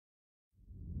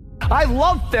I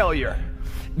love failure.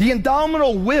 The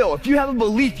indomitable will, if you have a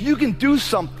belief you can do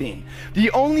something, the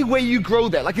only way you grow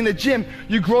that, like in the gym,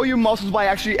 you grow your muscles by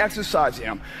actually exercising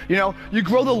them. You know, you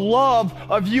grow the love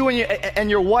of you and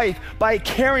your wife by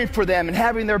caring for them and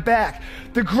having their back.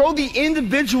 To grow the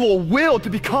individual will to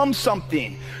become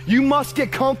something, you must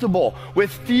get comfortable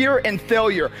with fear and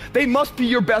failure. They must be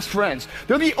your best friends.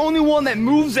 They're the only one that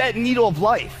moves that needle of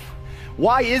life.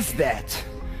 Why is that?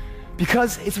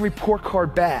 Because it's a report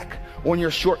card back on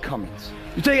your shortcomings.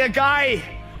 You take a guy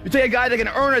that can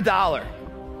earn $1,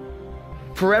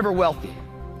 forever wealthy,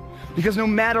 because no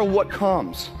matter what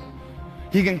comes,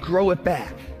 he can grow it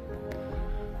back.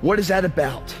 What is that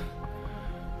about?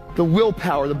 The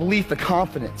willpower, the belief, the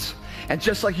confidence. And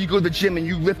just like you go to the gym and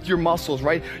you lift your muscles,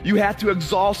 right? You have to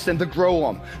exhaust them to grow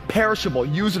them. Perishable,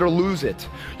 use it or lose it.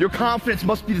 Your confidence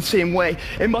must be the same way.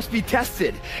 It must be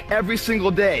tested every single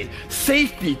day.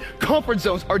 Safety, comfort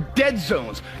zones are dead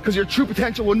zones because your true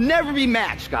potential will never be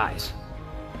matched, guys.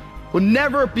 Will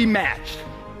never be matched.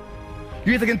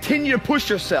 You have to continue to push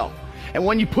yourself. And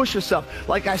when you push yourself,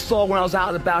 like I saw when I was out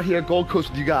and about here at Gold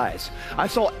Coast with you guys, I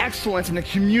saw excellence in the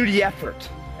community effort.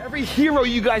 Every hero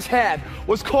you guys had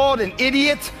was called an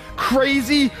idiot,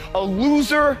 crazy, a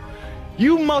loser.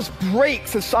 You must break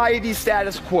society's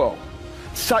status quo.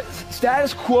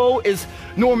 Status quo is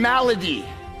normality.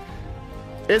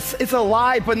 It's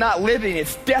alive but not living.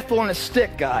 It's death on a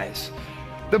stick, guys.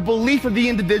 The belief of the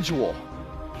individual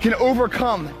can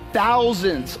overcome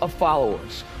thousands of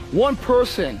followers. One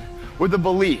person with a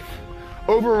belief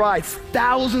overrides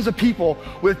thousands of people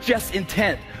with just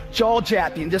intent,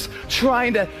 jaw-japping, just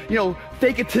trying to,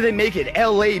 fake it till they make it.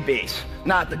 LA base,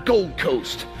 not the Gold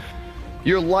Coast.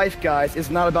 Your life, guys,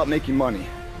 is not about making money.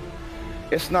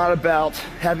 It's not about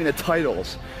having the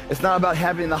titles. It's not about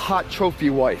having the hot trophy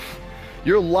wife.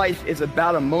 Your life is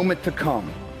about a moment to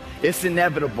come. It's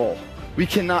inevitable. We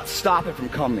cannot stop it from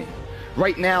coming.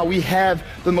 Right now, we have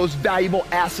the most valuable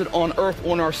asset on earth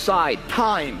on our side,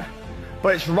 time,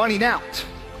 but it's running out.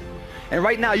 And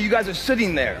right now, you guys are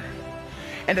sitting there.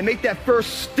 And to make that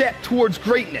first step towards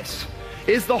greatness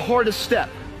is the hardest step.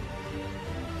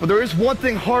 But there is one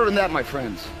thing harder than that, my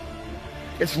friends.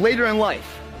 It's later in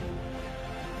life.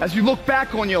 As you look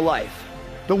back on your life,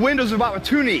 the windows of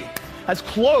opportunity has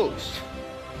closed.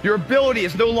 Your ability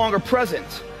is no longer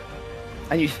present.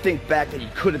 And you think back that you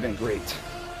could have been great.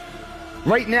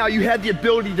 Right now, you had the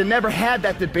ability to never have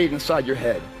that debate inside your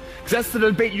head. Because that's the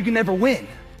debate you can never win.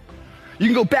 You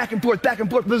can go back and forth,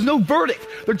 but there's no verdict.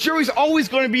 The jury's always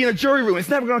going to be in the jury room. It's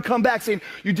never going to come back saying,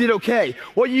 you did okay.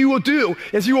 What you will do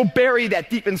is you will bury that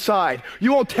deep inside.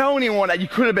 You won't tell anyone that you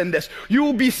could have been this. You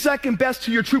will be second best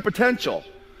to your true potential.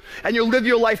 And you'll live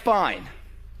your life fine.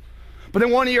 But then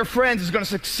one of your friends is going to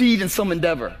succeed in some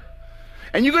endeavor.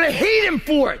 And you're going to hate him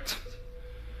for it.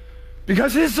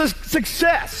 Because his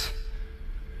success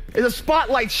is a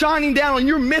spotlight shining down on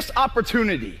your missed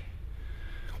opportunity.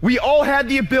 We all have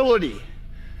the ability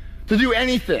to do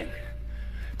anything.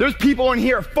 There's people in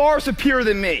here far superior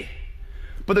than me,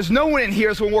 but there's no one in here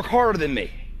that's going to work harder than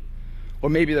me. Or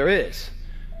maybe there is.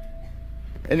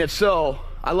 And if so,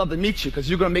 I'd love to meet you because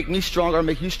you're going to make me stronger and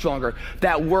make you stronger.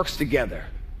 That works together.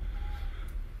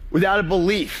 Without a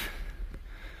belief,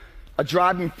 a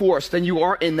driving force, then you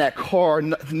are in that car,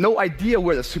 no idea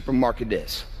where the supermarket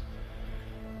is.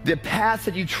 The paths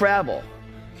that you travel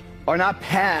are not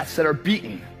paths that are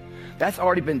beaten. That's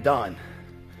already been done.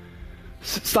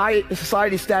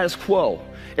 Society's status quo,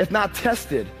 if not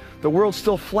tested, the world's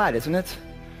still flat, isn't it?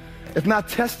 If not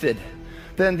tested,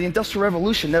 then the Industrial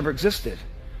Revolution never existed.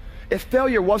 If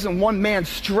failure wasn't one man's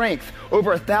strength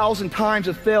over 1,000 times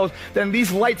it failed, then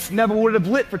these lights never would have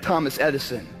lit for Thomas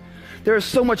Edison. There is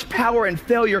so much power in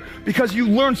failure because you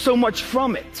learn so much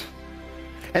from it.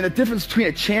 And the difference between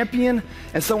a champion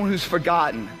and someone who's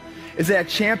forgotten is that a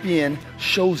champion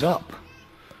shows up.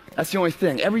 That's the only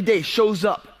thing. Every day shows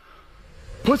up,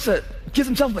 gives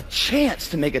himself a chance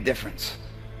to make a difference.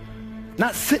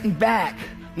 Not sitting back,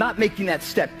 not making that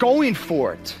step, going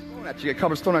for it. You get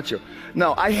covers thrown at you.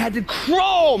 No, I had to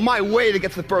crawl my way to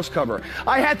get to the first cover.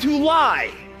 I had to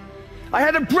lie. I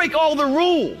had to break all the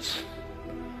rules.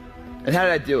 And how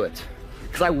did I do it?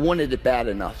 Because I wanted it bad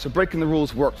enough. So breaking the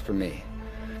rules worked for me.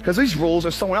 Because these rules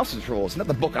are someone else's rules, not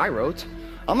the book I wrote.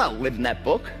 I'm not living that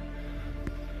book.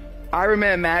 Iron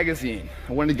Man magazine,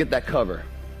 I wanted to get that cover.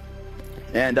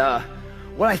 And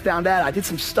when I found out, I did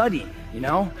some studying. you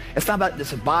know? It's not about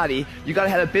just a body. You gotta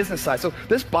have a business side. So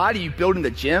this body you build in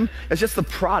the gym is just the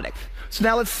product. So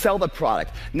now let's sell the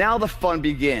product. Now the fun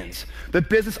begins. The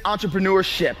business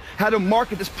entrepreneurship, how to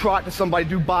market this product to somebody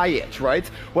to buy it, right?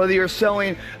 Whether you're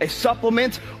selling a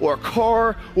supplement or a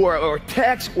car or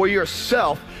text or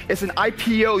yourself, it's an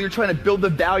IPO you're trying to build the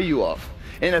value of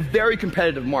in a very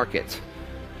competitive market.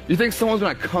 You think someone's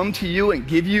gonna come to you and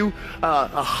give you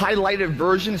a highlighted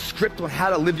version, script on how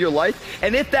to live your life?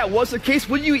 And if that was the case,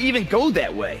 would you even go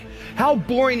that way? How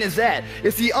boring is that?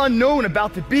 It's the unknown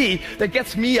about to be that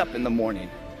gets me up in the morning.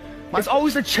 It's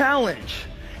always a challenge.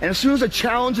 And as soon as a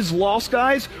challenge is lost,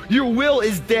 guys, your will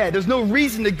is dead. There's no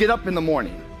reason to get up in the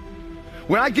morning.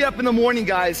 When I get up in the morning,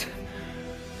 guys,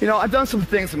 you know, I've done some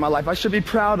things in my life. I should be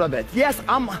proud of it. Yes,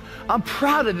 I'm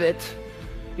proud of it.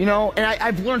 You know, and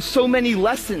I've learned so many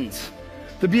lessons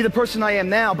to be the person I am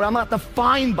now, but I'm not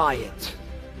defined by it.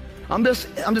 I'm just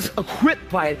equipped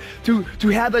by it to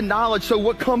have the knowledge. So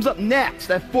what comes up next,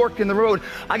 that fork in the road,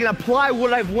 I can apply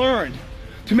what I've learned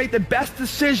to make the best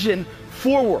decision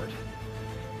forward.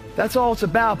 That's all it's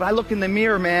about. But I look in the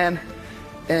mirror, man,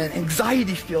 and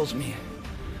anxiety fills me.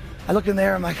 I look in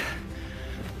there, I'm like,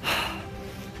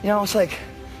 you know, it's like,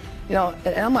 you know,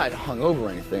 and I'm not hungover or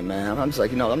anything, man. I'm just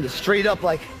like, you know, I'm just straight up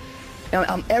like,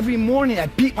 and every morning I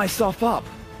beat myself up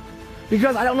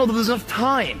because I don't know that there's enough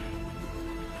time.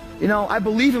 You know, I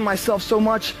believe in myself so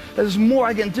much that there's more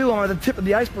I can do. I'm at the tip of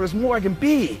the iceberg. There's more I can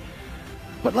be.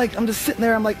 But like, I'm just sitting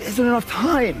there. I'm like, isn't enough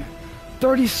time?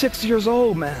 36 years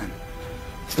old, man.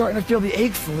 Starting to feel the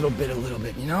aches a little bit,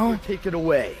 you know? Take it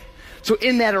away. So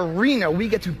in that arena, we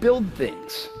get to build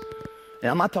things.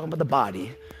 And I'm not talking about the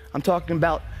body. I'm talking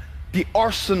about the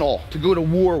arsenal to go to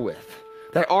war with.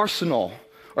 That arsenal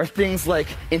are things like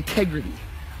integrity,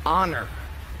 honor,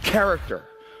 character,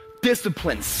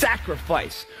 discipline,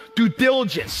 sacrifice, due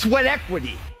diligence, sweat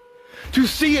equity, to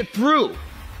see it through.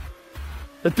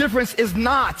 The difference is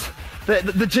not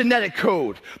the genetic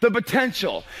code, the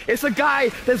potential. It's a guy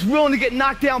that's willing to get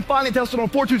knocked down, finally test on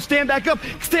fortitude, stand back up,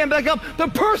 the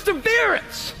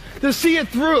perseverance to see it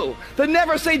through, the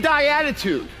never say die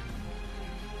attitude.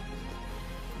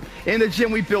 In the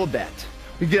gym, we build that.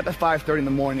 We get up at 5:30 in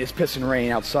the morning, it's pissing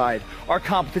rain outside. Our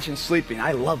competition's sleeping.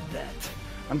 I love that.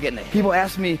 I'm getting it. People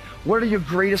ask me, what are your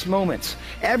greatest moments?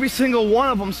 Every single one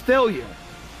of them's failure.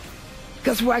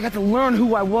 That's where I got to learn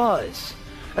who I was.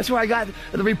 That's where I got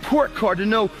the report card to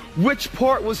know which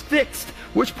part was fixed,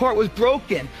 which part was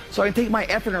broken, so I can take my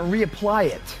effort and reapply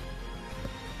it.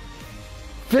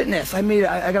 Fitness, I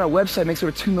got a website that makes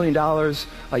over $2 million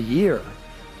a year.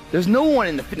 There's no one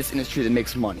in the fitness industry that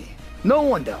makes money. No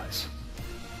one does.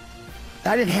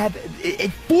 I didn't have,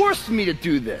 it forced me to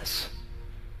do this.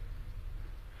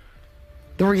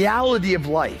 The reality of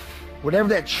life, whatever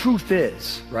that truth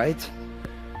is, right?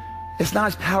 It's not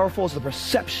as powerful as the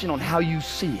perception on how you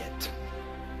see it.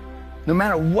 No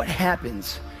matter what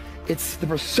happens, it's the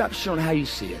perception on how you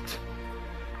see it.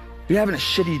 You're having a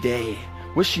shitty day,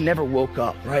 wish you never woke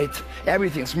up, right?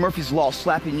 Everything's Murphy's Law,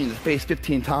 slapping you in the face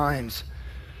 15 times.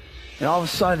 And all of a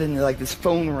sudden, like, this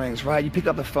phone rings, right? You pick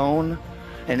up the phone,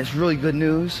 and it's really good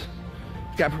news.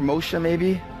 You got a promotion,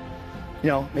 maybe. You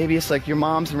know, maybe it's like your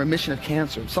mom's in remission of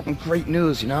cancer. Something great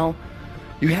news, you know?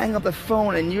 You hang up the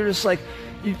phone, and you're just like,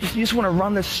 you just want to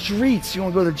run the streets. You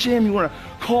want to go to the gym. You want to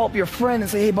call up your friend and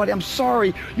say, hey, buddy, I'm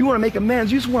sorry. You want to make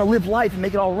amends. You just want to live life and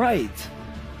make it all right.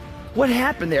 What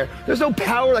happened there? There's no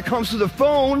power that comes through the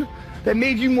phone that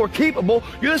made you more capable.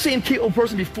 You're the same capable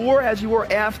person before as you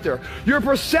were after. Your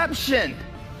perception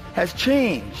has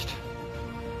changed.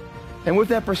 And with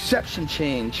that perception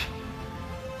change,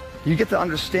 you get to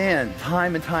understand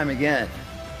time and time again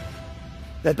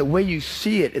that the way you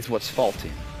see it is what's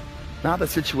faulty, not the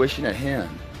situation at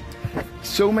hand.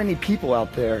 So many people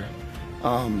out there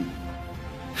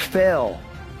fail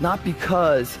not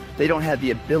because they don't have the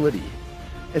ability.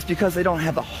 It's because they don't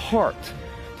have the heart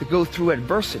to go through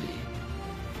adversity.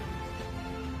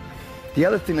 The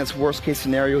other thing that's worst case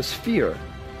scenario is fear.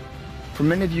 For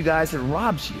many of you guys, it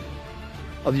robs you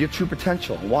of your true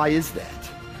potential. Why is that?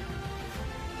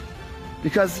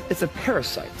 Because it's a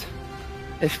parasite.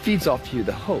 It feeds off you,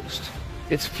 the host.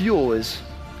 Its fuel is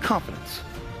confidence.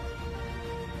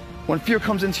 When fear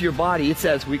comes into your body, it's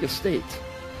at its weakest state.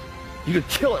 You could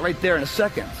kill it right there in a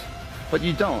second, but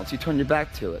you don't. You turn your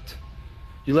back to it.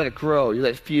 You let it grow. You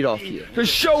let it feed off you.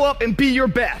 Just show up and be your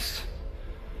best.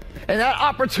 And that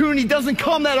opportunity doesn't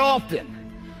come that often.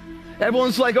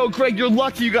 Everyone's like, oh, Greg, you're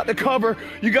lucky you got the cover.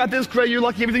 You got this, Greg, you're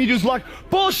lucky. Everything you do is luck.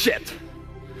 Bullshit.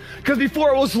 Because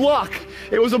before it was luck,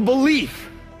 it was a belief.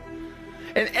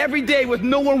 And every day with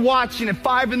no one watching at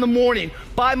 5 in the morning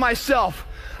by myself,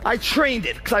 I trained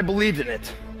it because I believed in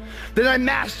it. Then I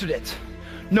mastered it.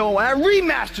 No, I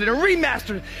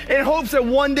remastered it in hopes that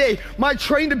one day my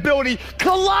trained ability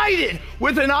collided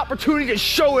with an opportunity to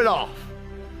show it off.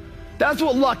 That's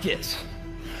what luck is.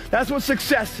 That's what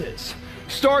success is.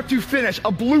 Start to finish,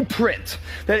 a blueprint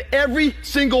that every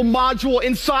single module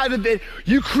inside of it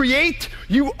you create,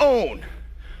 you own.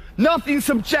 Nothing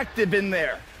subjective in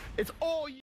there. It's all you.